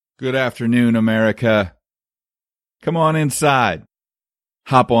Good afternoon, America. Come on inside.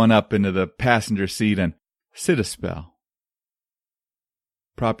 Hop on up into the passenger seat and sit a spell.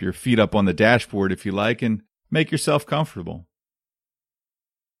 Prop your feet up on the dashboard if you like and make yourself comfortable.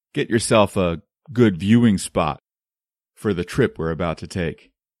 Get yourself a good viewing spot for the trip we're about to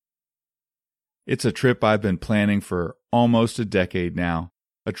take. It's a trip I've been planning for almost a decade now,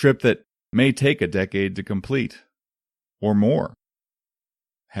 a trip that may take a decade to complete, or more.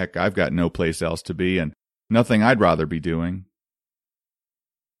 Heck, I've got no place else to be and nothing I'd rather be doing.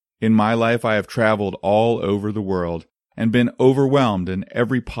 In my life, I have traveled all over the world and been overwhelmed in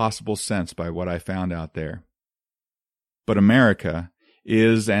every possible sense by what I found out there. But America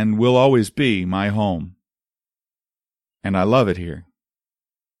is and will always be my home. And I love it here.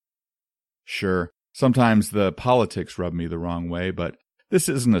 Sure, sometimes the politics rub me the wrong way, but this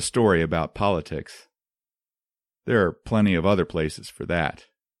isn't a story about politics. There are plenty of other places for that.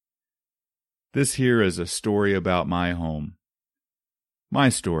 This here is a story about my home. My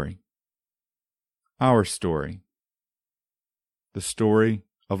story. Our story. The story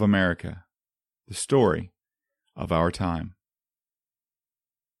of America. The story of our time.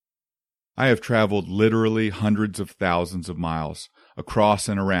 I have traveled literally hundreds of thousands of miles across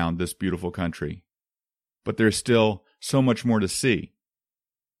and around this beautiful country, but there's still so much more to see.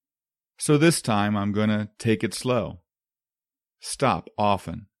 So this time I'm going to take it slow. Stop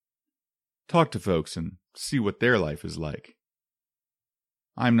often. Talk to folks and see what their life is like.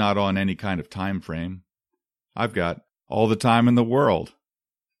 I'm not on any kind of time frame. I've got all the time in the world.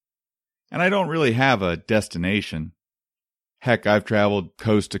 And I don't really have a destination. Heck, I've traveled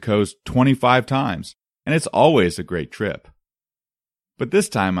coast to coast 25 times, and it's always a great trip. But this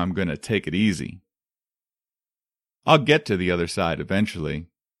time I'm going to take it easy. I'll get to the other side eventually,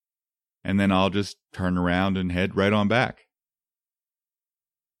 and then I'll just turn around and head right on back.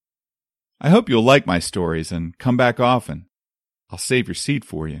 I hope you'll like my stories and come back often. I'll save your seat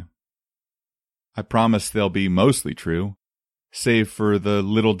for you. I promise they'll be mostly true, save for the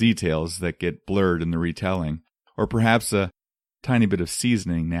little details that get blurred in the retelling, or perhaps a tiny bit of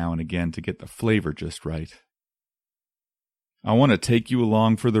seasoning now and again to get the flavor just right. I want to take you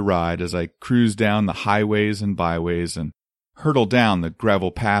along for the ride as I cruise down the highways and byways and hurtle down the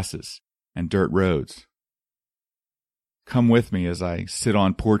gravel passes and dirt roads. Come with me as I sit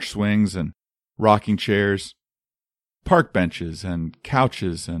on porch swings and rocking chairs, park benches and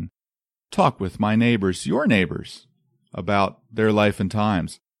couches, and talk with my neighbors, your neighbors, about their life and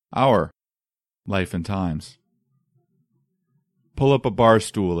times, our life and times. Pull up a bar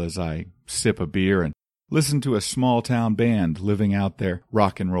stool as I sip a beer and listen to a small-town band living out their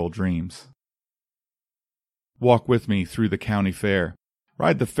rock and roll dreams. Walk with me through the county fair,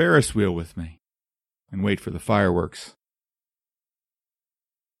 ride the Ferris wheel with me, and wait for the fireworks.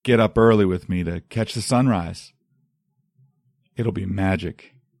 Get up early with me to catch the sunrise. It'll be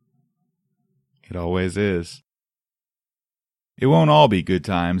magic. It always is. It won't all be good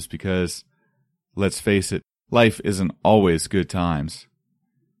times because, let's face it, life isn't always good times.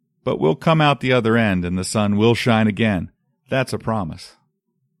 But we'll come out the other end and the sun will shine again. That's a promise.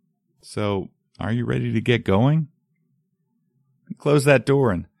 So, are you ready to get going? Close that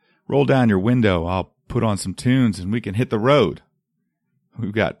door and roll down your window. I'll put on some tunes and we can hit the road.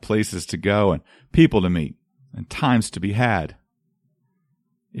 We've got places to go and people to meet and times to be had.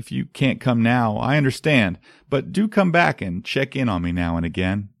 If you can't come now, I understand, but do come back and check in on me now and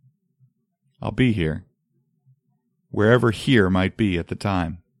again. I'll be here, wherever here might be at the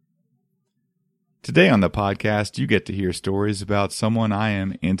time. Today on the podcast, you get to hear stories about someone I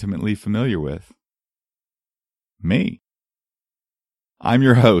am intimately familiar with. Me. I'm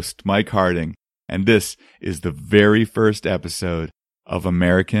your host, Mike Harding, and this is the very first episode of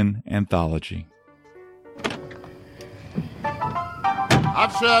American Anthology.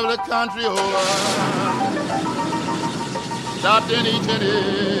 I've traveled the country over, stopped in each and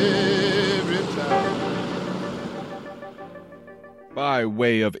every town. By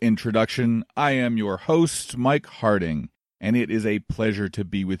way of introduction, I am your host, Mike Harding, and it is a pleasure to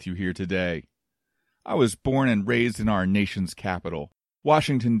be with you here today. I was born and raised in our nation's capital,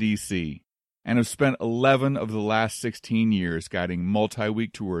 Washington, D.C., and have spent 11 of the last 16 years guiding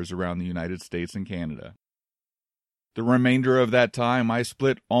multi-week tours around the United States and Canada. The remainder of that time I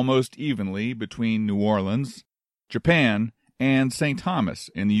split almost evenly between New Orleans, Japan, and St. Thomas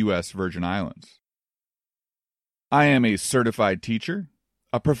in the U.S. Virgin Islands. I am a certified teacher,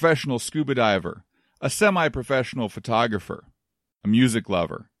 a professional scuba diver, a semi-professional photographer, a music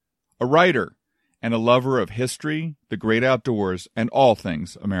lover, a writer, and a lover of history, the great outdoors, and all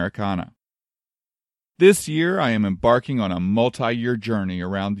things Americana. This year I am embarking on a multi-year journey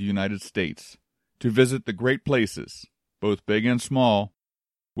around the United States to visit the great places, both big and small,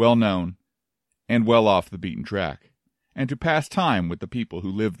 well-known, and well off the beaten track, and to pass time with the people who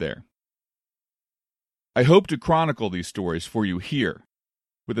live there. I hope to chronicle these stories for you here,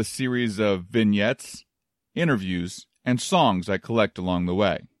 with a series of vignettes, interviews, and songs I collect along the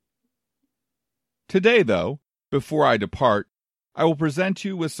way. Today, though, before I depart, I will present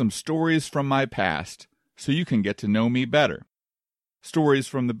you with some stories from my past so you can get to know me better. Stories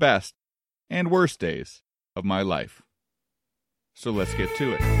from the best and worst days of my life. So let's get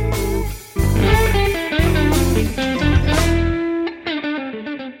to it.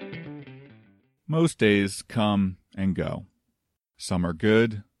 Most days come and go. Some are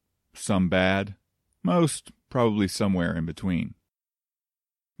good, some bad, most probably somewhere in between.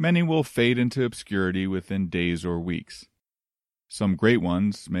 Many will fade into obscurity within days or weeks. Some great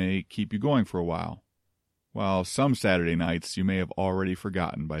ones may keep you going for a while some Saturday nights you may have already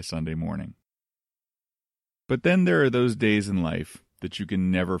forgotten by Sunday morning. But then there are those days in life that you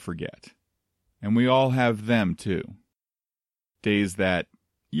can never forget, and we all have them too. Days that,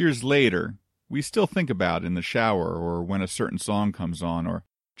 years later, we still think about in the shower or when a certain song comes on or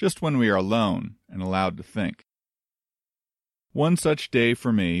just when we are alone and allowed to think. One such day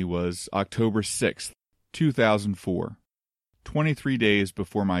for me was October 6th, 2004, 23 days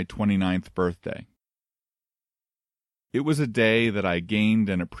before my 29th birthday. It was a day that I gained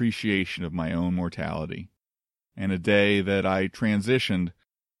an appreciation of my own mortality, and a day that I transitioned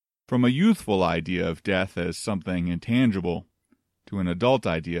from a youthful idea of death as something intangible to an adult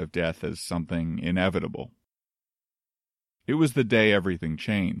idea of death as something inevitable. It was the day everything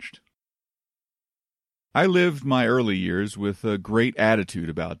changed. I lived my early years with a great attitude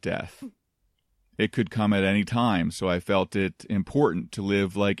about death. It could come at any time, so I felt it important to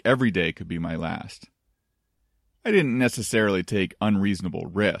live like every day could be my last. I didn't necessarily take unreasonable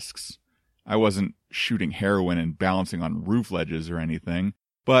risks. I wasn't shooting heroin and balancing on roof ledges or anything,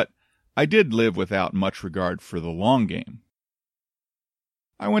 but I did live without much regard for the long game.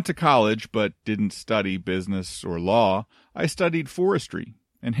 I went to college but didn't study business or law. I studied forestry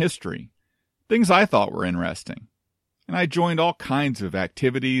and history, things I thought were interesting. And I joined all kinds of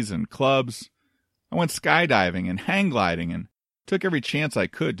activities and clubs. I went skydiving and hang gliding and took every chance I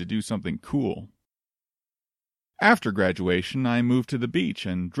could to do something cool. After graduation, I moved to the beach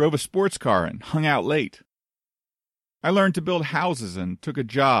and drove a sports car and hung out late. I learned to build houses and took a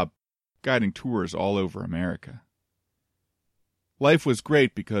job guiding tours all over America. Life was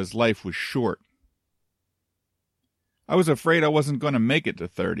great because life was short. I was afraid I wasn't going to make it to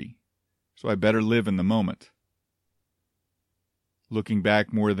 30, so I better live in the moment. Looking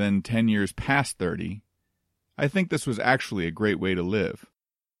back more than 10 years past 30, I think this was actually a great way to live.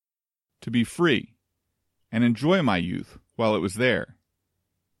 To be free and enjoy my youth while it was there.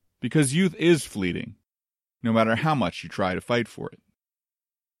 Because youth is fleeting, no matter how much you try to fight for it.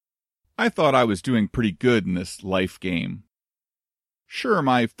 I thought I was doing pretty good in this life game. Sure,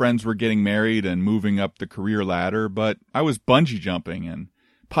 my friends were getting married and moving up the career ladder, but I was bungee jumping and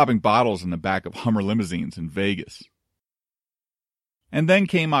popping bottles in the back of Hummer limousines in Vegas. And then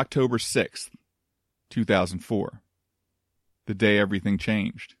came October 6th, 2004, the day everything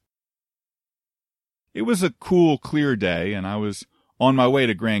changed. It was a cool, clear day, and I was on my way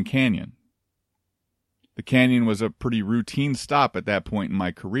to Grand Canyon. The canyon was a pretty routine stop at that point in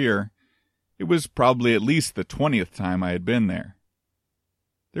my career. It was probably at least the 20th time I had been there.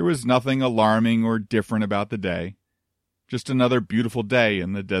 There was nothing alarming or different about the day, just another beautiful day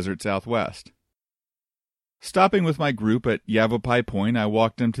in the desert Southwest. Stopping with my group at Yavapai Point, I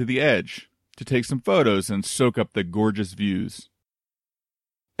walked them to the edge to take some photos and soak up the gorgeous views.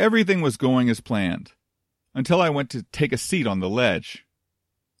 Everything was going as planned, until I went to take a seat on the ledge.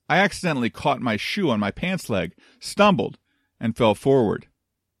 I accidentally caught my shoe on my pants leg, stumbled, and fell forward.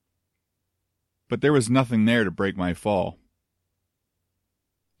 But there was nothing there to break my fall.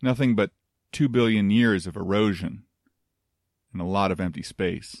 Nothing but 2 billion years of erosion and a lot of empty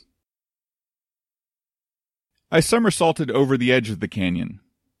space. I somersaulted over the edge of the canyon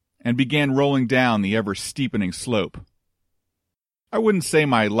and began rolling down the ever-steepening slope. I wouldn't say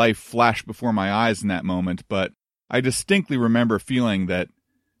my life flashed before my eyes in that moment, but I distinctly remember feeling that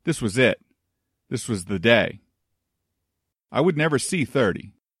this was it. This was the day. I would never see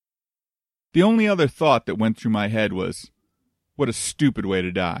 30. The only other thought that went through my head was, what a stupid way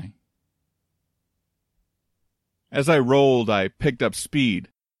to die. As I rolled, I picked up speed,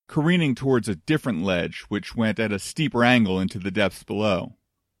 careening towards a different ledge which went at a steeper angle into the depths below.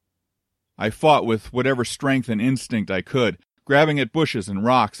 I fought with whatever strength and instinct I could, grabbing at bushes and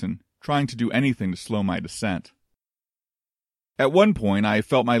rocks and trying to do anything to slow my descent. At one point, I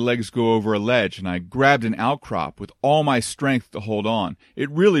felt my legs go over a ledge, and I grabbed an outcrop with all my strength to hold on.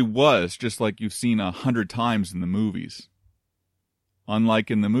 It really was just like you've seen 100 times in the movies. Unlike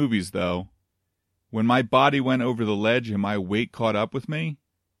in the movies, though, when my body went over the ledge and my weight caught up with me,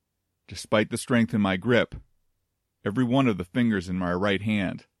 despite the strength in my grip, every one of the fingers in my right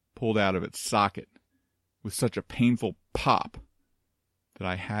hand pulled out of its socket with such a painful pop that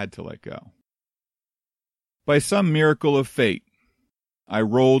I had to let go. By some miracle of fate, I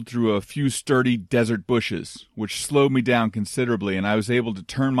rolled through a few sturdy desert bushes, which slowed me down considerably, and I was able to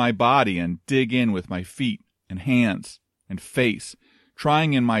turn my body and dig in with my feet and hands and face,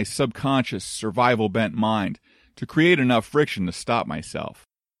 trying in my subconscious survival-bent mind to create enough friction to stop myself.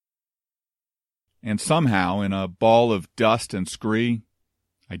 And somehow, in a ball of dust and scree,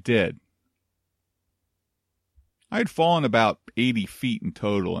 I did. I had fallen about 80 feet in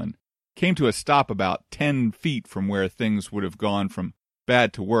total and came to a stop about 10 feet from where things would have gone from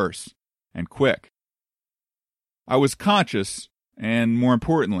bad to worse, and quick. I was conscious, and more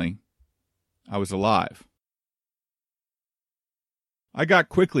importantly, I was alive. I got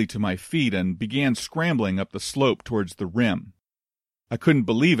quickly to my feet and began scrambling up the slope towards the rim. I couldn't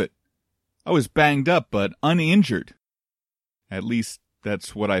believe it. I was banged up but uninjured. At least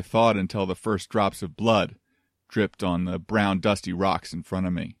that's what I thought until the first drops of blood dripped on the brown dusty rocks in front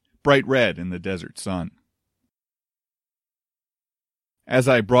of me, bright red in the desert sun. As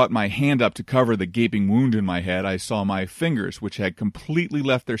I brought my hand up to cover the gaping wound in my head, I saw my fingers, which had completely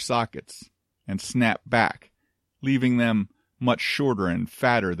left their sockets, and snapped back, leaving them much shorter and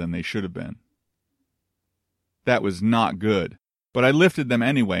fatter than they should have been. That was not good, but I lifted them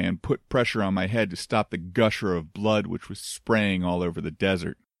anyway and put pressure on my head to stop the gusher of blood which was spraying all over the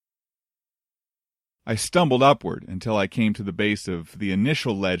desert. I stumbled upward until I came to the base of the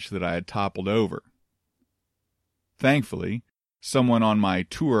initial ledge that I had toppled over. Thankfully, someone on my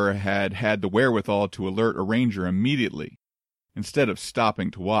tour had had the wherewithal to alert a ranger immediately, instead of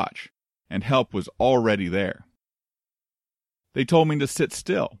stopping to watch, and help was already there. They told me to sit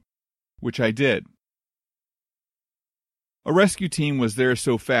still, which I did. A rescue team was there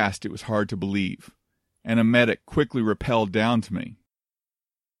so fast it was hard to believe, and a medic quickly rappelled down to me.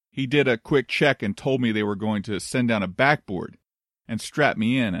 He did a quick check and told me they were going to send down a backboard and strap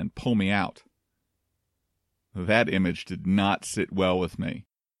me in and pull me out. That image did not sit well with me,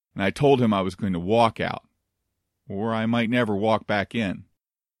 and I told him I was going to walk out, or I might never walk back in.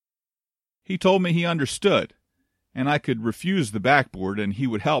 He told me he understood, and I could refuse the backboard and he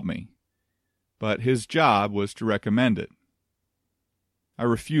would help me, but his job was to recommend it. I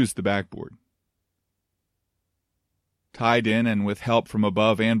refused the backboard. Tied in and with help from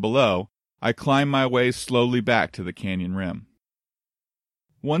above and below, I climbed my way slowly back to the canyon rim.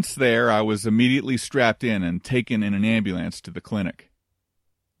 Once there, I was immediately strapped in and taken in an ambulance to the clinic.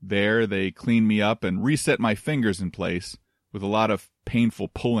 There, they cleaned me up and reset my fingers in place with a lot of painful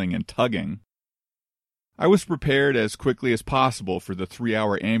pulling and tugging. I was prepared as quickly as possible for the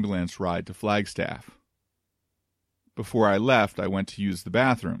 3-hour ambulance ride to Flagstaff. Before I left, I went to use the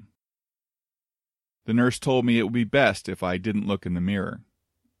bathroom. The nurse told me it would be best if I didn't look in the mirror.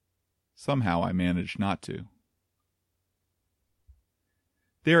 Somehow I managed not to.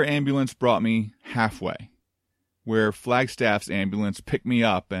 Their ambulance brought me halfway, where Flagstaff's ambulance picked me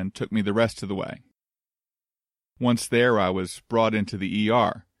up and took me the rest of the way. Once there, I was brought into the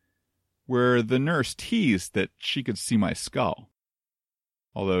ER, where the nurse teased that she could see my skull,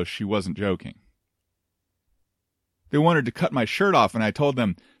 although she wasn't joking. They wanted to cut my shirt off, and I told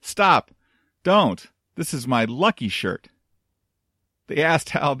them, "Stop! Don't! This is my lucky shirt." They asked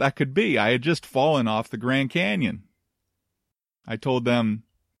how that could be. I had just fallen off the Grand Canyon. I told them,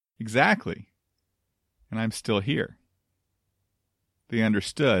 "Exactly. And I'm still here." They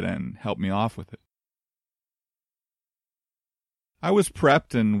understood and helped me off with it. I was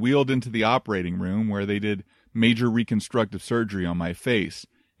prepped and wheeled into the operating room where they did major reconstructive surgery on my face,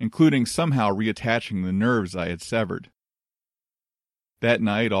 including somehow reattaching the nerves I had severed. That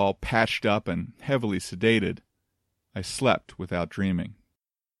night, all patched up and heavily sedated, I slept without dreaming.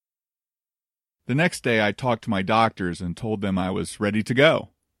 The next day, I talked to my doctors and told them I was ready to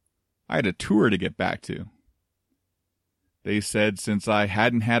go. I had a tour to get back to. They said since I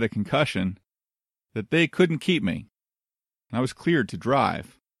hadn't had a concussion, that they couldn't keep me. I was cleared to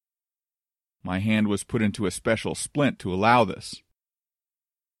drive. My hand was put into a special splint to allow this.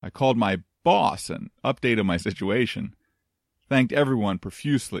 I called my boss and updated my situation, thanked everyone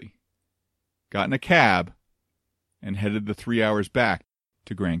profusely, got in a cab, and headed the 3 hours back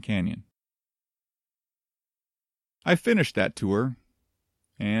to Grand Canyon. I finished that tour,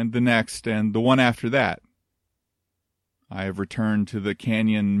 and the next, and the one after that. I have returned to the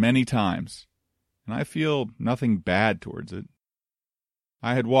canyon many times, and I feel nothing bad towards it.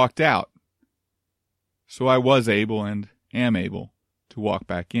 I had walked out, so I was able and am able to walk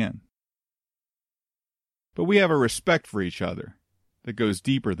back in. But we have a respect for each other that goes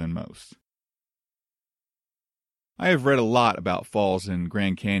deeper than most. I have read a lot about falls in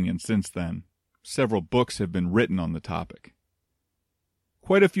Grand Canyon since then. Several books have been written on the topic.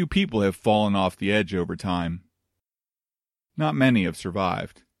 Quite a few people have fallen off the edge over time. Not many have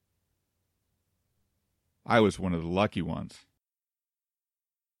survived. I was one of the lucky ones.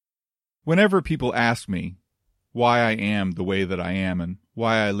 Whenever people ask me why I am the way that I am and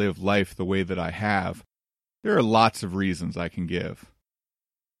why I live life the way that I have, there are lots of reasons I can give.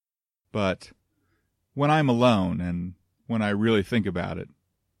 But when I'm alone and when I really think about it,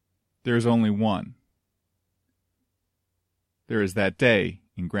 there's only one. There is that day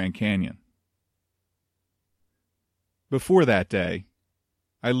in Grand Canyon. Before that day,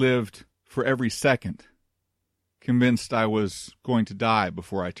 I lived for every second, convinced I was going to die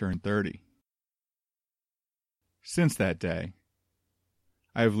before I turned 30. Since that day,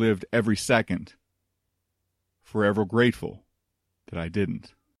 I have lived every second, forever grateful that I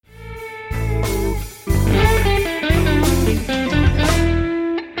didn't.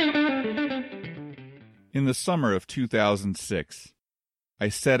 In the summer of 2006, I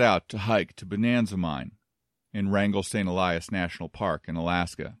set out to hike to Bonanza Mine in Wrangell St. Elias National Park in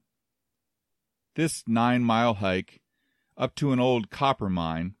Alaska. This 9-mile hike up to an old copper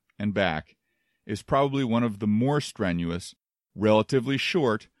mine and back is probably one of the more strenuous, relatively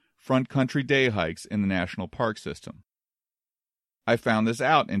short front country day hikes in the national park system. I found this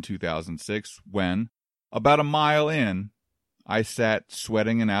out in 2006 when, about a mile in, I sat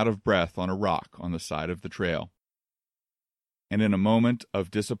sweating and out of breath on a rock on the side of the trail. And in a moment of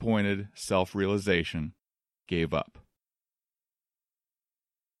disappointed self-realization, gave up.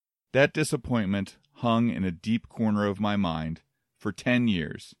 That disappointment hung in a deep corner of my mind for 10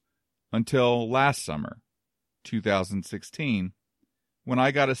 years, until last summer, 2016, when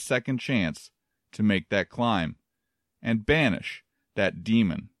I got a second chance to make that climb and banish that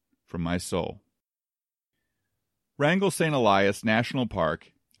demon from my soul. Wrangell St. Elias National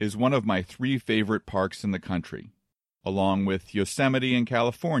Park is one of my 3 favorite parks in the country, along with Yosemite in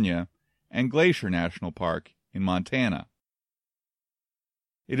California and Glacier National Park in Montana.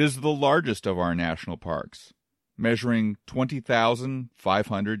 It is the largest of our national parks, measuring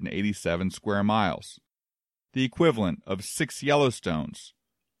 20,587 square miles, the equivalent of 6 Yellowstones,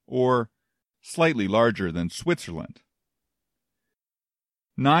 or slightly larger than Switzerland.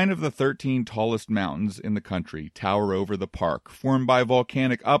 9 of the 13 tallest mountains in the country tower over the park, formed by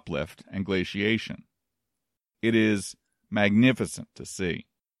volcanic uplift and glaciation. It is magnificent to see.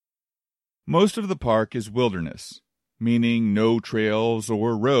 Most of the park is wilderness, meaning no trails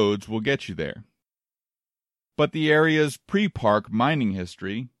or roads will get you there. But the area's pre-park mining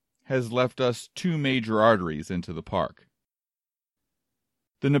history has left us 2 major arteries into the park.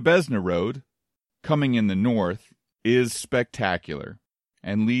 The Nabesna Road, coming in the north, is spectacular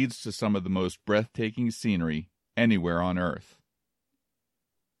and leads to some of the most breathtaking scenery anywhere on Earth.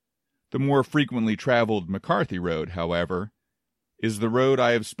 The more frequently traveled McCarthy Road, however, is the road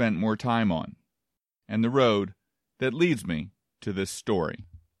I have spent more time on, and the road that leads me to this story.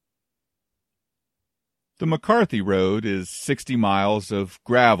 The McCarthy Road is 60 miles of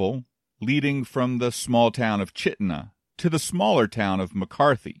gravel leading from the small town of Chitina to the smaller town of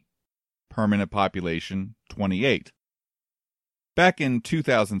McCarthy, permanent population 28. Back in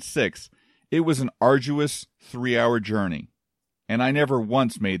 2006, it was an arduous 3-hour journey, and I never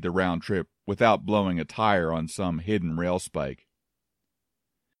once made the round trip without blowing a tire on some hidden rail spike.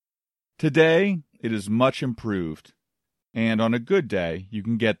 Today, it is much improved, and on a good day, you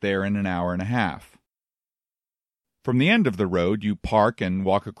can get there in an hour and a half. From the end of the road, you park and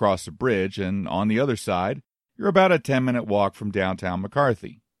walk across a bridge, and on the other side, you're about a 10-minute walk from downtown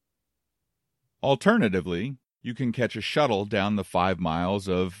McCarthy. Alternatively, you can catch a shuttle down the 5 miles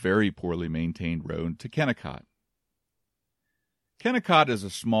of very poorly maintained road to Kennecott. Kennecott is a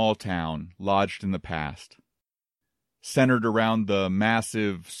small town lodged in the past. Centered around the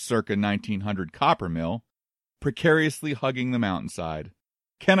massive circa 1900 copper mill, precariously hugging the mountainside,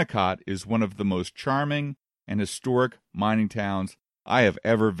 Kennecott is one of the most charming and historic mining towns I have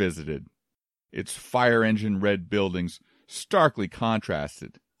ever visited, its fire engine red buildings starkly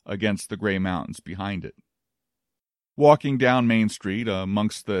contrasted against the gray mountains behind it. Walking down Main Street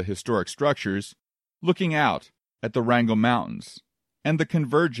amongst the historic structures, looking out at the Wrangell Mountains and the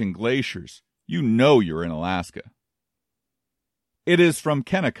converging glaciers, you know you're in Alaska. It is from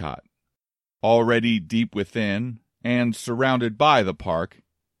Kennecott, already deep within and surrounded by the park,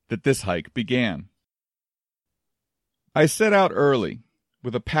 that this hike began. I set out early,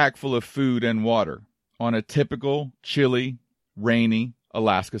 with a pack full of food and water, on a typical, chilly, rainy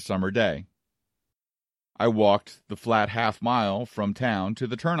Alaska summer day. I walked the flat half-mile from town to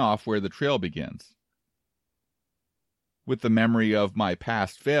the turnoff where the trail begins. With the memory of my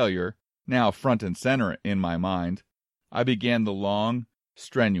past failure now front and center in my mind, I began the long,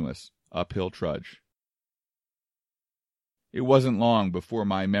 strenuous uphill trudge. It wasn't long before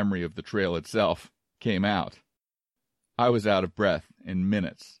my memory of the trail itself came out. I was out of breath in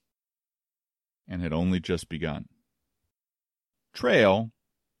minutes, and had only just begun. Trail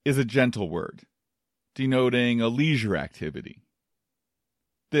is a gentle word, denoting a leisure activity.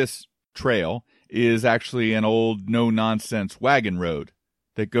 This trail is actually an old no-nonsense wagon road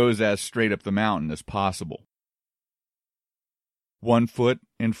that goes as straight up the mountain as possible. One foot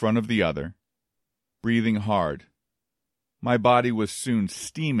in front of the other, breathing hard, my body was soon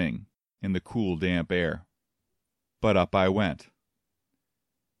steaming in the cool, damp air. But up I went.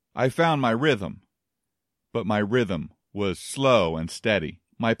 I found my rhythm, but my rhythm was slow and steady,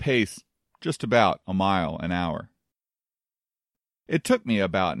 my pace just about a mile an hour. It took me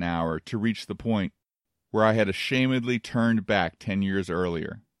about an hour to reach the point where I had ashamedly turned back 10 years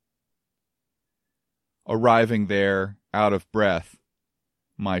earlier. Arriving there, out of breath,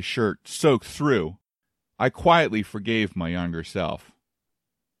 my shirt soaked through, I quietly forgave my younger self.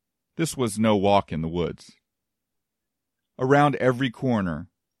 This was no walk in the woods. Around every corner,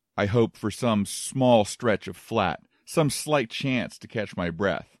 I hoped for some small stretch of flat, some slight chance to catch my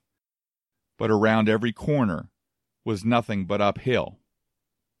breath. But around every corner was nothing but uphill.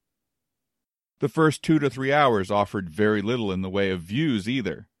 The first 2 to 3 hours offered very little in the way of views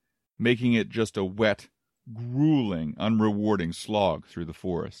either, making it just a wet, grueling, unrewarding slog through the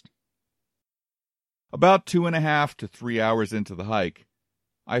forest. About 2.5 to 3 hours into the hike,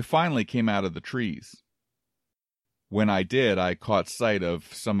 I finally came out of the trees. When I did, I caught sight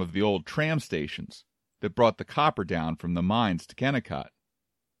of some of the old tram stations that brought the copper down from the mines to Kennecott.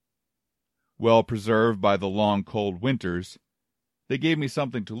 Well preserved by the long cold winters, they gave me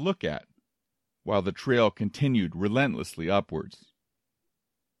something to look at, while the trail continued relentlessly upwards.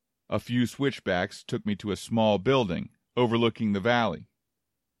 A few switchbacks took me to a small building overlooking the valley.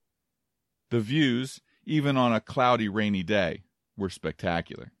 The views, even on a cloudy, rainy day, were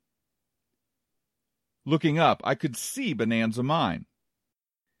spectacular. Looking up, I could see Bonanza Mine.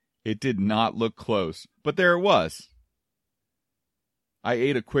 It did not look close, but there it was. I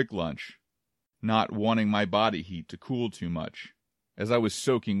ate a quick lunch, not wanting my body heat to cool too much, as I was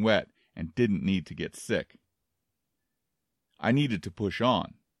soaking wet and didn't need to get sick. I needed to push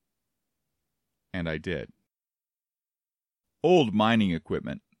on. And I did. Old mining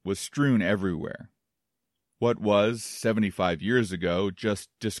equipment was strewn everywhere. What was, 75 years ago, just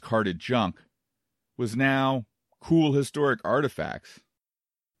discarded junk was now cool historic artifacts.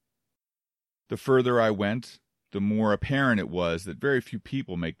 The further I went, the more apparent it was that very few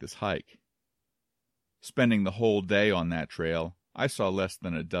people make this hike. Spending the whole day on that trail, I saw less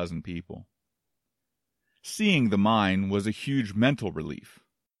than a dozen people. Seeing the mine was a huge mental relief.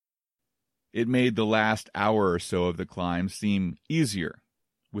 It made the last hour or so of the climb seem easier,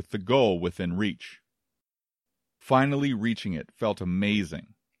 with the goal within reach. Finally reaching it felt amazing.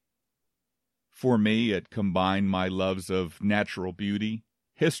 For me, it combined my loves of natural beauty,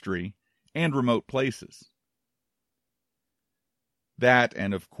 history, and remote places. That,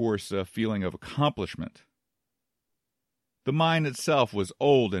 and of course, a feeling of accomplishment. The mine itself was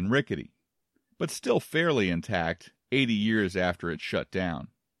old and rickety, but still fairly intact 80 years after it shut down.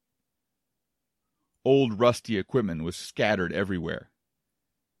 Old rusty equipment was scattered everywhere,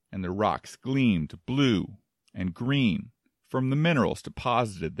 and the rocks gleamed blue and green from the minerals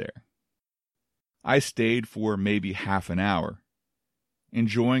deposited there. I stayed for maybe half an hour,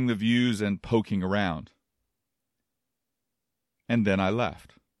 enjoying the views and poking around. And then I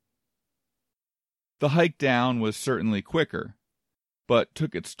left. The hike down was certainly quicker, but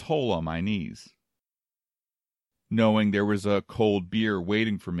took its toll on my knees. Knowing there was a cold beer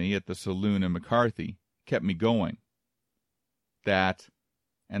waiting for me at the saloon in McCarthy kept me going. That,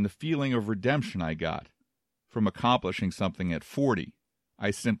 and the feeling of redemption I got from accomplishing something at 40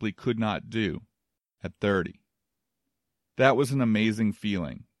 I simply could not do at 30. That was an amazing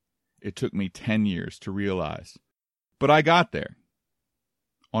feeling. It took me 10 years to realize. But I got there,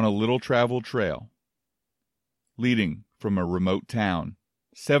 on a little-traveled trail, leading from a remote town,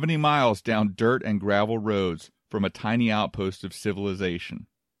 70 miles down dirt and gravel roads from a tiny outpost of civilization,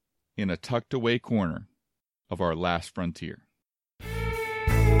 in a tucked-away corner of our last frontier.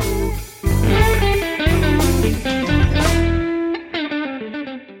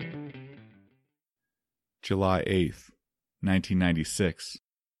 July 8th, 1996.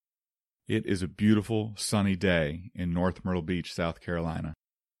 It is a beautiful, sunny day in North Myrtle Beach, South Carolina,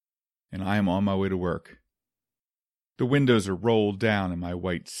 and I am on my way to work. The windows are rolled down in my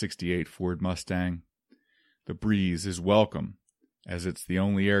white '68 Ford Mustang. The breeze is welcome, as it's the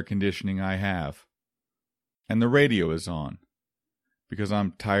only air conditioning I have. And the radio is on, because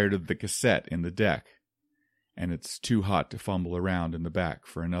I'm tired of the cassette in the deck, and it's too hot to fumble around in the back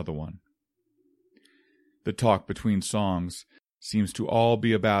for another one. The talk between songs seems to all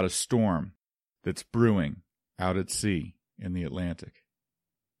be about a storm that's brewing out at sea in the Atlantic.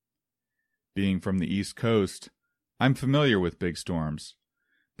 Being from the East Coast, I'm familiar with big storms,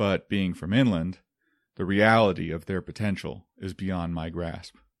 but being from inland, the reality of their potential is beyond my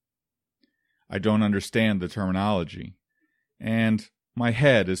grasp. I don't understand the terminology, and my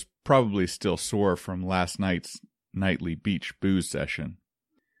head is probably still sore from last night's nightly beach booze session.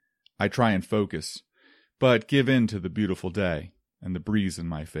 I try and focus, but give in to the beautiful day and the breeze in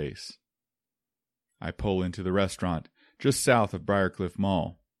my face. I pull into the restaurant just south of Briarcliff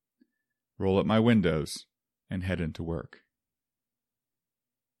Mall, roll up my windows, and head into work.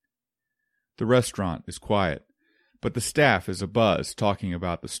 The restaurant is quiet, but the staff is abuzz talking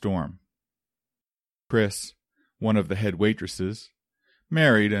about the storm. Chris, one of the head waitresses,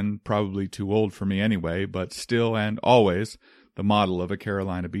 married and probably too old for me anyway, but still and always the model of a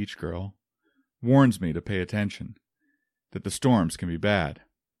Carolina beach girl, warns me to pay attention, that the storms can be bad.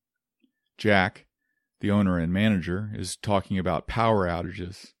 Jack, the owner and manager, is talking about power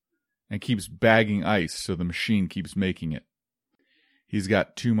outages and keeps bagging ice so the machine keeps making it. He's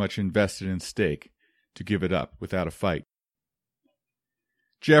got too much invested in steak to give it up without a fight.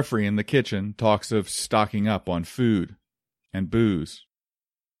 Jeffrey in the kitchen talks of stocking up on food and booze.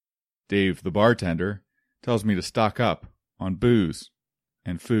 Dave, the bartender, tells me to stock up on booze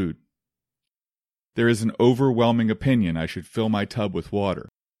and food. There is an overwhelming opinion I should fill my tub with water,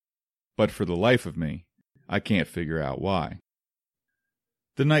 but for the life of me, I can't figure out why.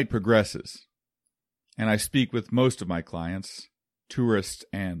 The night progresses, and I speak with most of my clients, tourists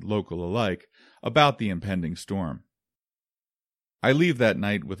and local alike, about the impending storm. I leave that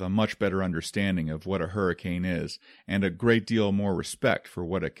night with a much better understanding of what a hurricane is and a great deal more respect for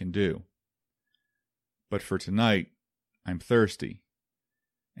what it can do. But for tonight, I'm thirsty,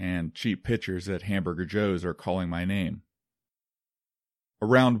 and cheap pitchers at Hamburger Joe's are calling my name.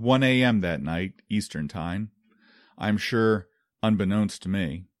 Around 1 a.m. that night, Eastern Time, I'm sure, unbeknownst to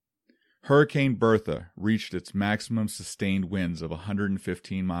me, Hurricane Bertha reached its maximum sustained winds of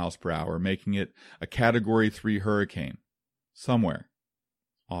 115 miles per hour, making it a Category 3 hurricane, somewhere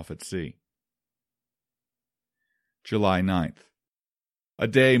off at sea. July 9th. A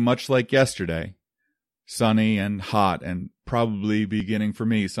day much like yesterday, sunny and hot and probably beginning for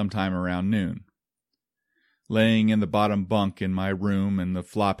me sometime around noon. Laying in the bottom bunk in my room in the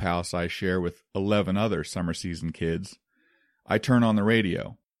flop house I share with 11 other summer season kids, I turn on the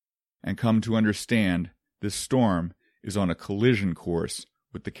radio and come to understand this storm is on a collision course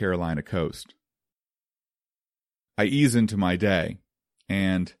with the Carolina coast. I ease into my day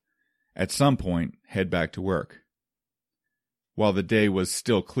and, at some point, head back to work. While the day was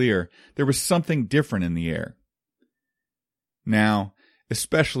still clear, there was something different in the air. Now,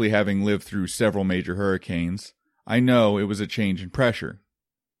 especially having lived through several major hurricanes, I know it was a change in pressure.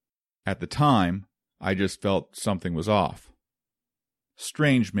 At the time, I just felt something was off.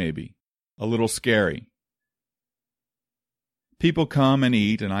 Strange, maybe. A little scary. People come and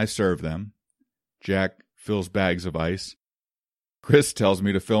eat, and I serve them. Jack fills bags of ice. Chris tells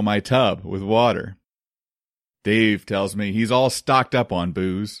me to fill my tub with water. Dave tells me he's all stocked up on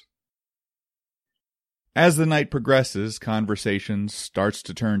booze. As the night progresses, conversation starts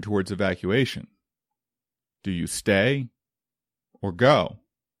to turn towards evacuation. Do you stay or go?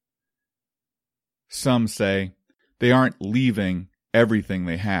 Some say they aren't leaving everything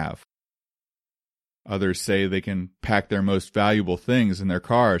they have. Others say they can pack their most valuable things in their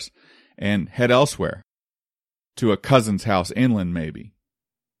cars and head elsewhere, to a cousin's house inland maybe.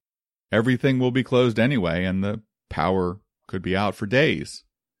 Everything will be closed anyway, and the power could be out for days.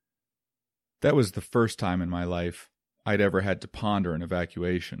 That was the first time in my life I'd ever had to ponder an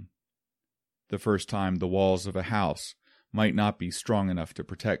evacuation. The first time the walls of a house might not be strong enough to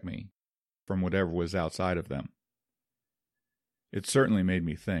protect me from whatever was outside of them. It certainly made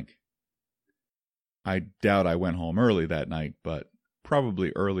me think. I doubt I went home early that night, but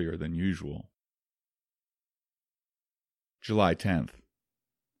probably earlier than usual. July 10th.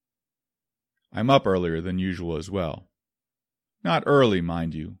 I'm up earlier than usual as well. Not early,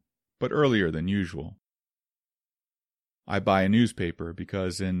 mind you, but earlier than usual. I buy a newspaper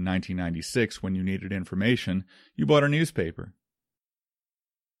because in 1996, when you needed information, you bought a newspaper.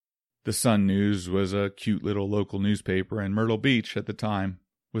 The Sun News was a cute little local newspaper, and Myrtle Beach at the time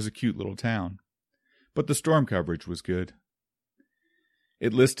was a cute little town. But the storm coverage was good.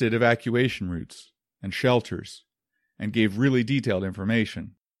 It listed evacuation routes and shelters and gave really detailed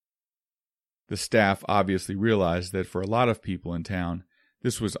information. The staff obviously realized that for a lot of people in town,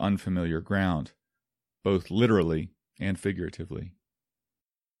 this was unfamiliar ground, both literally and figuratively.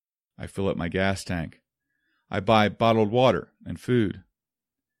 I fill up my gas tank. I buy bottled water and food.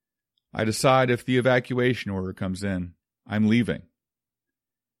 I decide if the evacuation order comes in, I'm leaving.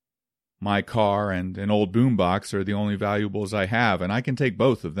 My car and an old boombox are the only valuables I have, and I can take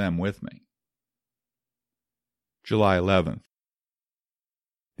both of them with me. July 11th.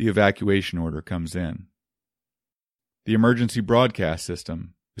 The evacuation order comes in. The emergency broadcast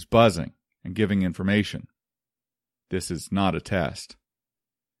system is buzzing and giving information. This is not a test.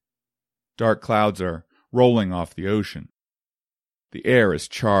 Dark clouds are rolling off the ocean. The air is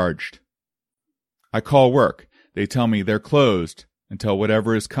charged. I call work. They tell me they're closed until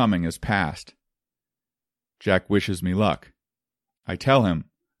whatever is coming is past. Jack wishes me luck. I tell him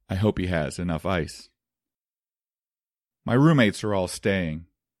I hope he has enough ice. My roommates are all staying.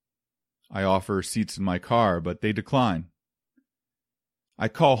 I offer seats in my car, but they decline. I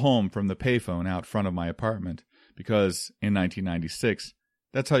call home from the payphone out front of my apartment because, in 1996,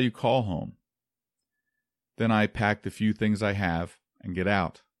 that's how you call home. Then I pack the few things I have and get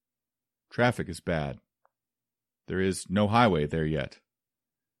out. Traffic is bad. There is no highway there yet.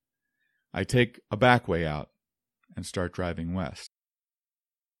 I take a back way out and start driving west.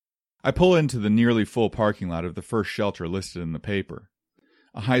 I pull into the nearly full parking lot of the first shelter listed in the paper.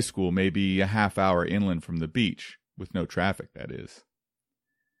 A high school maybe a half hour inland from the beach, with no traffic, that is.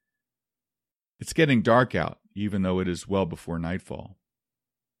 It's getting dark out, even though it is well before nightfall.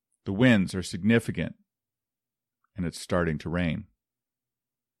 The winds are significant, and it's starting to rain.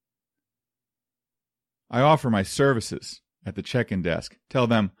 I offer my services at the check-in desk, tell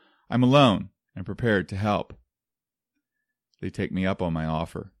them I'm alone and prepared to help. They take me up on my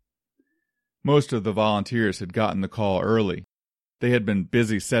offer. Most of the volunteers had gotten the call early. They had been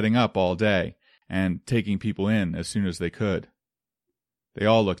busy setting up all day and taking people in as soon as they could. They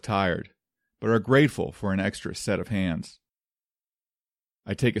all look tired, but are grateful for an extra set of hands.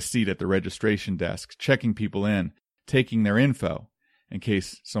 I take a seat at the registration desk, checking people in, taking their info in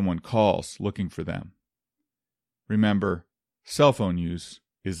case someone calls looking for them. Remember, cell phone use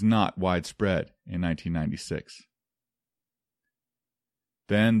is not widespread in 1996.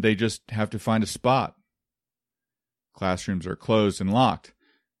 Then they just have to find a spot. Classrooms are closed and locked.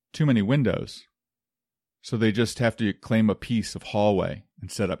 Too many windows. So they just have to claim a piece of hallway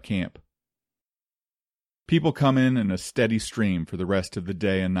and set up camp. People come in a steady stream for the rest of the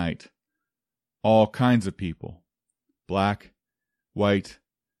day and night. All kinds of people. Black, white,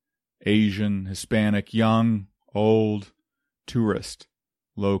 Asian, Hispanic, young, old, tourist,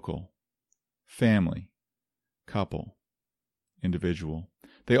 local, family, couple, individual.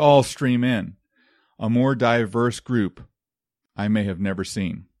 They all stream in. A more diverse group I may have never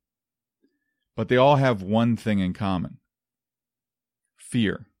seen. But they all have one thing in common.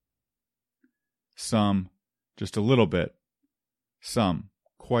 Fear. Some just a little bit. Some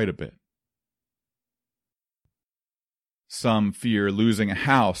quite a bit. Some fear losing a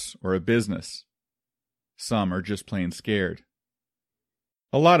house or a business. Some are just plain scared.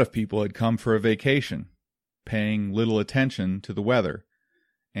 A lot of people had come for a vacation, paying little attention to the weather,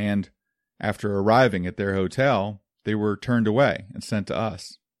 and after arriving at their hotel, they were turned away and sent to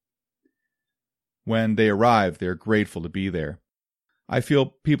us. When they arrive, they're grateful to be there. I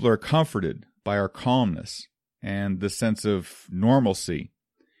feel people are comforted by our calmness and the sense of normalcy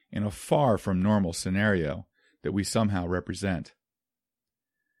in a far from normal scenario that we somehow represent.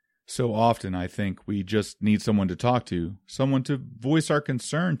 So often I think we just need someone to talk to, someone to voice our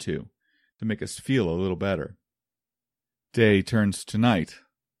concern to make us feel a little better. Day turns to night,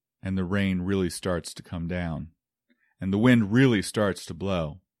 and the rain really starts to come down, and the wind really starts to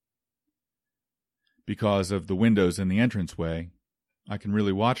blow. Because of the windows in the entranceway, I can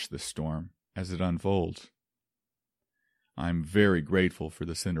really watch this storm as it unfolds. I'm very grateful for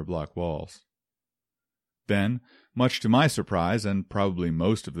the cinder block walls. Then, much to my surprise, and probably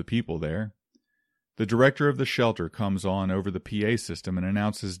most of the people there, the director of the shelter comes on over the PA system and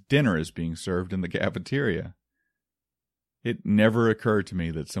announces dinner is being served in the cafeteria. It never occurred to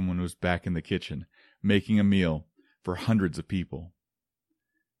me that someone was back in the kitchen, making a meal for hundreds of people.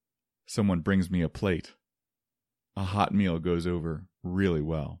 Someone brings me a plate. A hot meal goes over really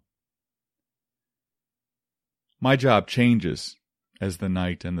well. My job changes as the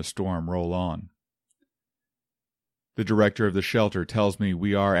night and the storm roll on. The director of the shelter tells me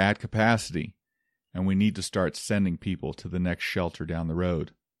we are at capacity and we need to start sending people to the next shelter down the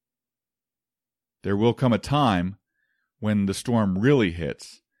road. There will come a time when the storm really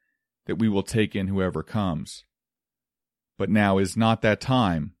hits that we will take in whoever comes. But now is not that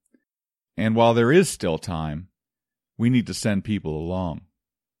time, and while there is still time, we need to send people along.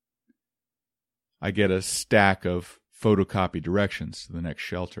 I get a stack of photocopy directions to the next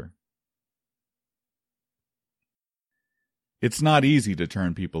shelter. It's not easy to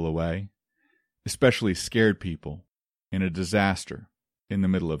turn people away, especially scared people, in a disaster in the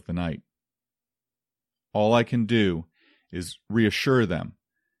middle of the night. All I can do is reassure them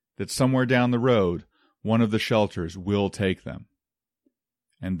that somewhere down the road, one of the shelters will take them,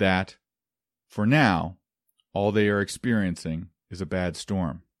 and that, for now, all they are experiencing is a bad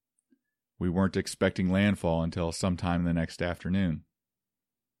storm. We weren't expecting landfall until sometime the next afternoon.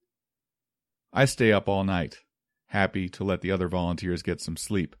 I stay up all night, happy to let the other volunteers get some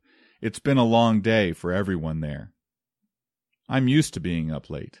sleep. It's been a long day for everyone there. I'm used to being up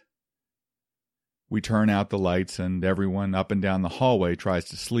late. We turn out the lights and everyone up and down the hallway tries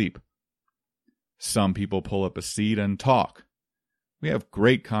to sleep. Some people pull up a seat and talk. We have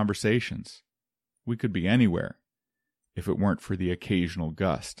great conversations. We could be anywhere if it weren't for the occasional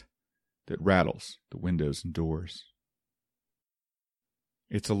gust that rattles the windows and doors.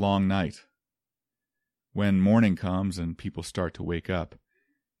 It's a long night. When morning comes and people start to wake up,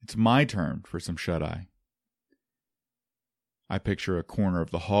 it's my turn for some shut-eye. I picture a corner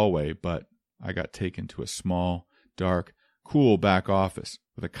of the hallway, but I got taken to a small, dark, cool back office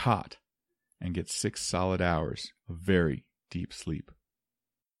with a cot and get 6 solid hours of very deep sleep.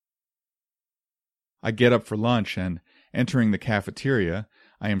 I get up for lunch and, entering the cafeteria,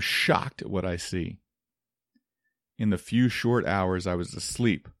 I am shocked at what I see. In the few short hours I was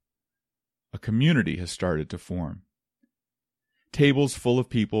asleep, a community has started to form. Tables full of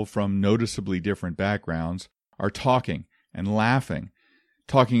people from noticeably different backgrounds are talking and laughing,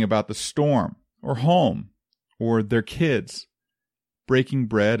 talking about the storm, or home, or their kids, breaking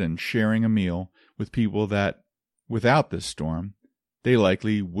bread and sharing a meal with people that, without this storm, they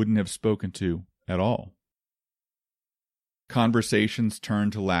likely wouldn't have spoken to at all. Conversations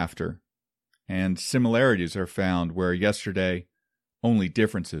turn to laughter, and similarities are found where yesterday only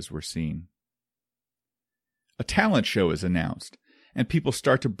differences were seen. A talent show is announced, and people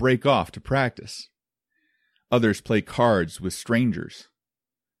start to break off to practice. Others play cards with strangers.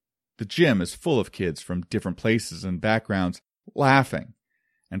 The gym is full of kids from different places and backgrounds laughing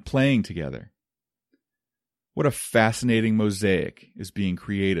and playing together. What a fascinating mosaic is being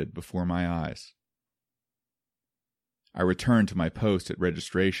created before my eyes. I return to my post at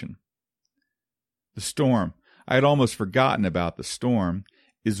registration. The storm, I had almost forgotten about the storm,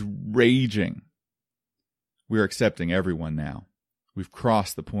 is raging. We are accepting everyone now. We've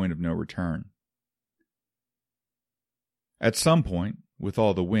crossed the point of no return. At some point, with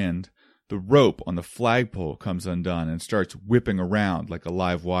all the wind, the rope on the flagpole comes undone and starts whipping around like a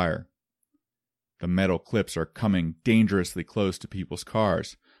live wire. The metal clips are coming dangerously close to people's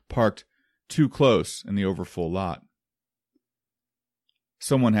cars, parked too close in the overfull lot.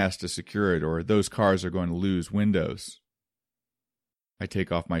 Someone has to secure it, or those cars are going to lose windows. I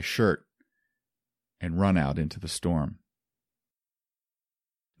take off my shirt and run out into the storm.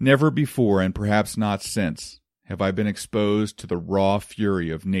 Never before, and perhaps not since, have I been exposed to the raw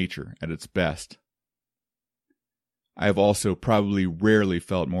fury of nature at its best. I have also probably rarely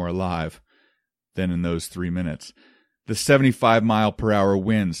felt more alive than in those 3 minutes, the 75-mile-per-hour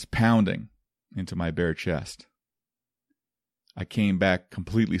winds pounding into my bare chest. I came back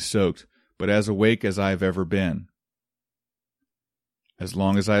completely soaked, but as awake as I have ever been. As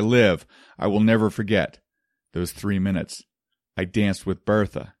long as I live, I will never forget those 3 minutes I danced with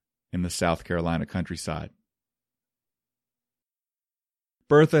Bertha in the South Carolina countryside.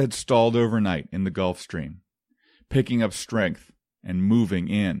 Bertha had stalled overnight in the Gulf Stream, picking up strength and moving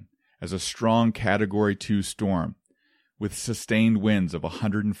in as a strong Category 2 storm with sustained winds of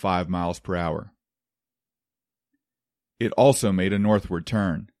 105 miles per hour. It also made a northward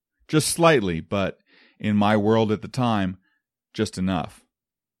turn, just slightly, but in my world at the time, just enough.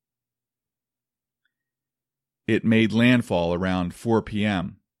 It made landfall around 4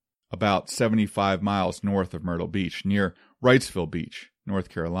 p.m., about 75 miles north of Myrtle Beach, near Wrightsville Beach, North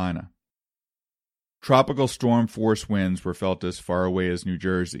Carolina. Tropical storm force winds were felt as far away as New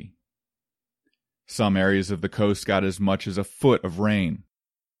Jersey. Some areas of the coast got as much as a foot of rain.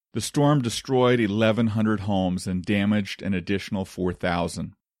 The storm destroyed 1,100 homes and damaged an additional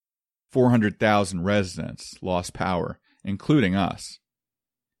 4,000. 400,000 residents lost power, including us.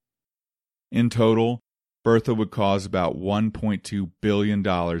 In total, Bertha would cause about $1.2 billion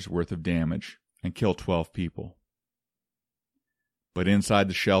worth of damage and kill 12 people. But inside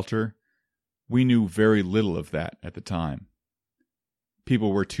the shelter, we knew very little of that at the time.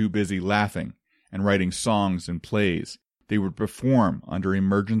 People were too busy laughing and writing songs and plays they would perform under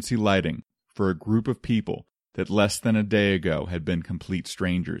emergency lighting for a group of people that less than a day ago had been complete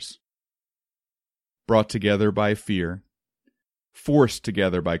strangers. Brought together by fear, forced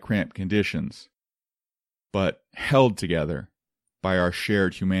together by cramped conditions, but held together by our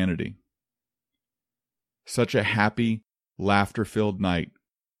shared humanity. Such a happy, laughter-filled night,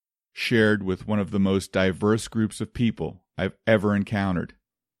 shared with one of the most diverse groups of people I've ever encountered,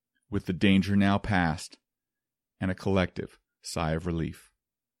 with the danger now past, and a collective sigh of relief.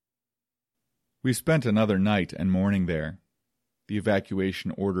 We spent another night and morning there, the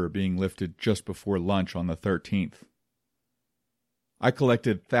evacuation order being lifted just before lunch on the 13th. I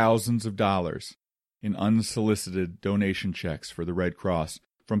collected thousands of dollars in unsolicited donation checks for the Red Cross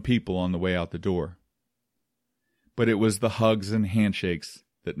from people on the way out the door. But it was the hugs and handshakes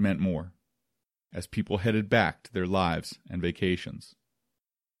that meant more, as people headed back to their lives and vacations.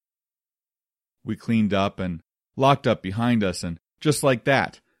 We cleaned up and locked up behind us, and just like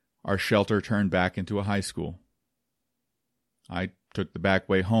that, our shelter turned back into a high school. I took the back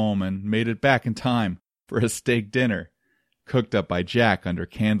way home and made it back in time for a steak dinner, cooked up by Jack under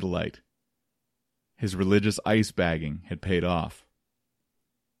candlelight. His religious ice bagging had paid off.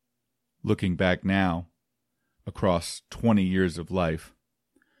 Looking back now, across 20 years of life,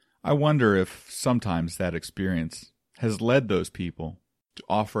 I wonder if sometimes that experience has led those people to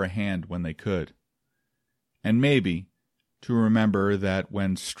offer a hand when they could, and maybe to remember that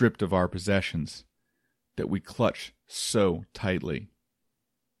when stripped of our possessions, that we clutch so tightly,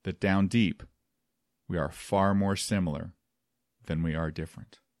 that down deep we are far more similar than we are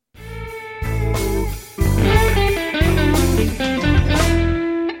different.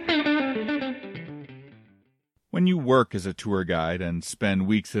 When you work as a tour guide and spend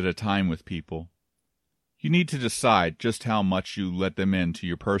weeks at a time with people, you need to decide just how much you let them into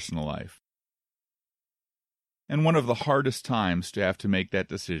your personal life. And one of the hardest times to have to make that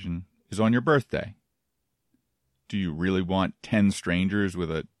decision is on your birthday. Do you really want 10 strangers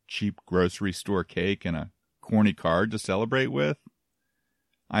with a cheap grocery store cake and a corny card to celebrate with?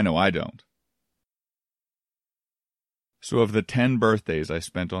 I know I don't. So of the 10 birthdays I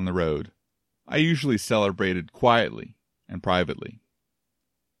spent on the road, I usually celebrated quietly and privately.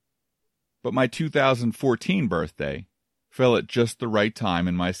 But my 2014 birthday fell at just the right time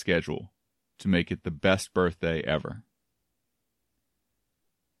in my schedule to make it the best birthday ever.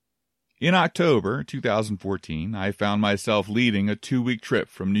 In October 2014, I found myself leading a 2-week trip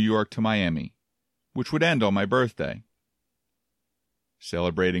from New York to Miami, which would end on my birthday.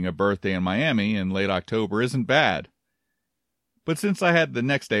 Celebrating a birthday in Miami in late October isn't bad. But since I had the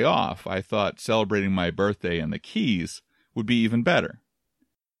next day off, I thought celebrating my birthday in the Keys would be even better.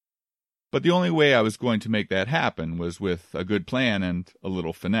 But the only way I was going to make that happen was with a good plan and a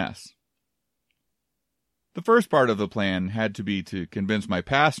little finesse. The first part of the plan had to be to convince my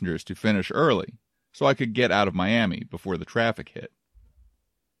passengers to finish early so I could get out of Miami before the traffic hit.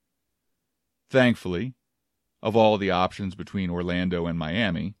 Thankfully, of all the options between Orlando and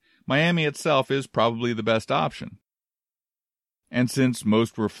Miami, Miami itself is probably the best option. And since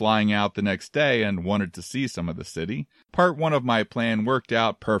most were flying out the next day and wanted to see some of the city, part 1 of my plan worked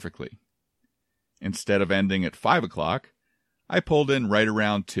out perfectly. Instead of ending at 5 o'clock, I pulled in right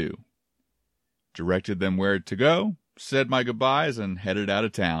around 2. Directed them where to go, said my goodbyes, and headed out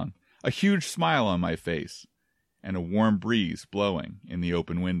of town, a huge smile on my face, and a warm breeze blowing in the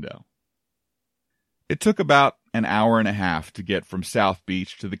open window. It took about an hour and a half to get from South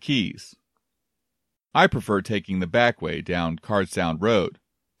Beach to the Keys. I prefer taking the back way down Card Sound Road,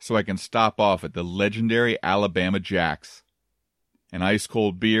 so I can stop off at the legendary Alabama Jacks. An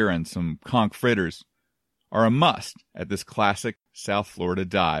ice-cold beer and some conch fritters are a must at this classic South Florida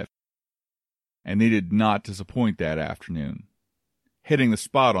dive. And they did not disappoint that afternoon, hitting the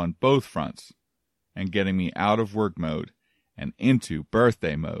spot on both fronts and getting me out of work mode and into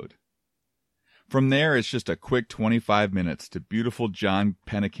birthday mode. From there, it's just a quick 25 minutes to beautiful John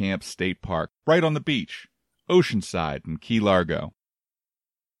Pennekamp State Park, right on the beach, Oceanside and Key Largo.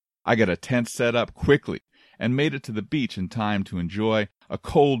 I got a tent set up quickly and made it to the beach in time to enjoy a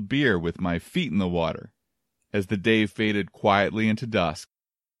cold beer with my feet in the water as the day faded quietly into dusk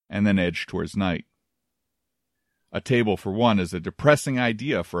and then edged towards night. A table for one is a depressing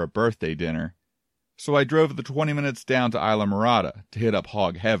idea for a birthday dinner, so I drove the 20 minutes down to Isla Mirada to hit up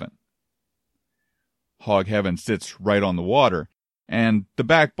Hog Heaven, Hog Heaven sits right on the water, and the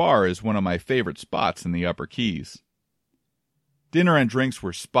back bar is one of my favorite spots in the Upper Keys. Dinner and drinks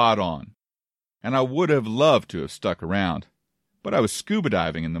were spot on, and I would have loved to have stuck around, but I was scuba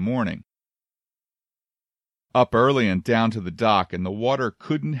diving in the morning. Up early and down to the dock, and the water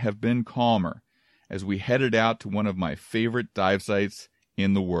couldn't have been calmer as we headed out to one of my favorite dive sites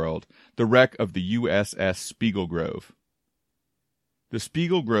in the world, the wreck of the USS Spiegel Grove. The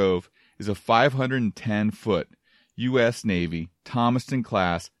Spiegel Grove is a 510-foot U.S. Navy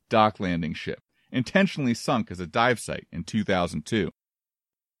Thomaston-class dock landing ship, intentionally sunk as a dive site in 2002.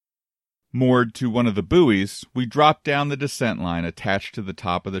 Moored to one of the buoys, we dropped down the descent line attached to the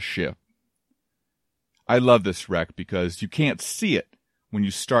top of the ship. I love this wreck because you can't see it when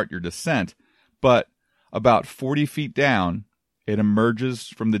you start your descent, but about 40 feet down, it emerges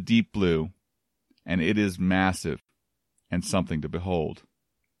from the deep blue, and it is massive and something to behold.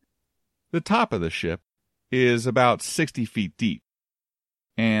 The top of the ship is about 60 feet deep,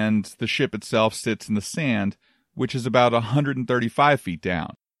 and the ship itself sits in the sand, which is about 135 feet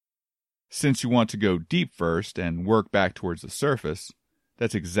down. Since you want to go deep first and work back towards the surface,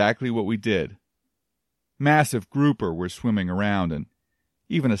 that's exactly what we did. Massive grouper were swimming around, and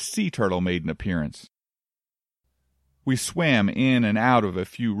even a sea turtle made an appearance. We swam in and out of a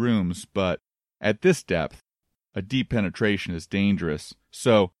few rooms, but at this depth, a deep penetration is dangerous,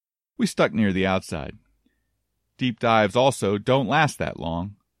 so we stuck near the outside. Deep dives also don't last that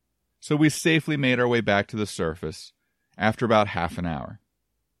long, so we safely made our way back to the surface after about half an hour.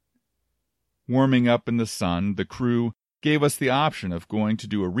 Warming up in the sun, the crew gave us the option of going to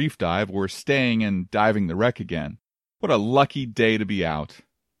do a reef dive or staying and diving the wreck again. What a lucky day to be out.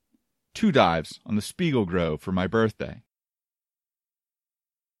 2 dives on the Spiegel Grove for my birthday.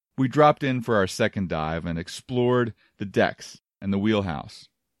 We dropped in for our second dive and explored the decks and the wheelhouse.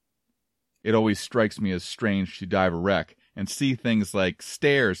 It always strikes me as strange to dive a wreck and see things like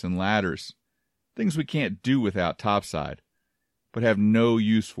stairs and ladders, things we can't do without topside, but have no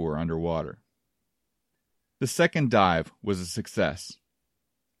use for underwater. The second dive was a success,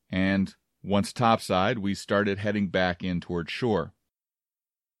 and once topside, we started heading back in toward shore.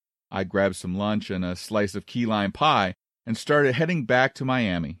 I grabbed some lunch and a slice of key lime pie and started heading back to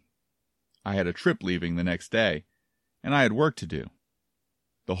Miami. I had a trip leaving the next day, and I had work to do.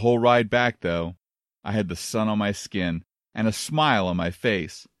 The whole ride back, though, I had the sun on my skin and a smile on my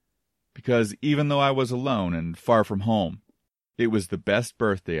face, because even though I was alone and far from home, it was the best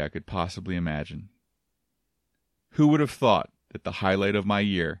birthday I could possibly imagine. Who would have thought that the highlight of my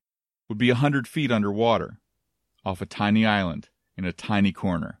year would be 100 feet underwater, off a tiny island in a tiny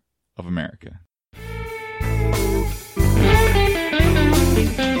corner of America?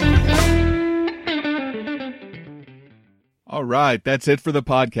 All right, that's it for the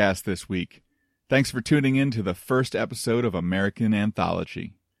podcast this week. Thanks for tuning in to the first episode of American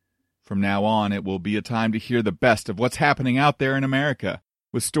Anthology. From now on, it will be a time to hear the best of what's happening out there in America,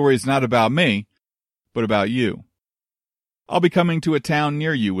 with stories not about me, but about you. I'll be coming to a town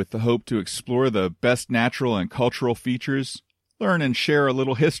near you with the hope to explore the best natural and cultural features, learn and share a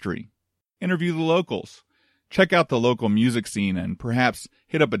little history, interview the locals, check out the local music scene, and perhaps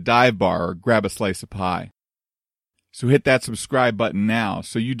hit up a dive bar or grab a slice of pie. So hit that subscribe button now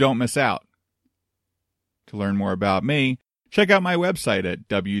so you don't miss out. To learn more about me, check out my website at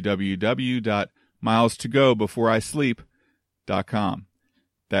www.miles2gobeforeisleep.com.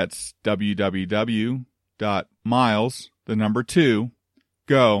 That's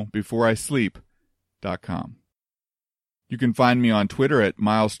www.miles2gobeforeisleep.com. You can find me on Twitter at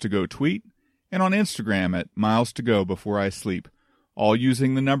miles2gotweet and on Instagram at miles2gobeforeisleep, all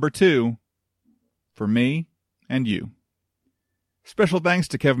using the number 2 for me and you. Special thanks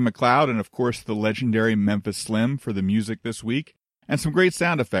to Kevin MacLeod and, of course, the legendary Memphis Slim for the music this week, and some great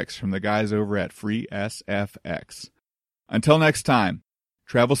sound effects from the guys over at Free SFX. Until next time,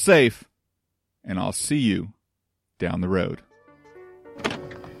 travel safe, and I'll see you down the road.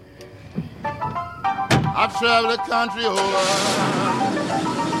 I've traveled the country over,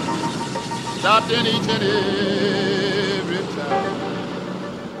 stopped in each and every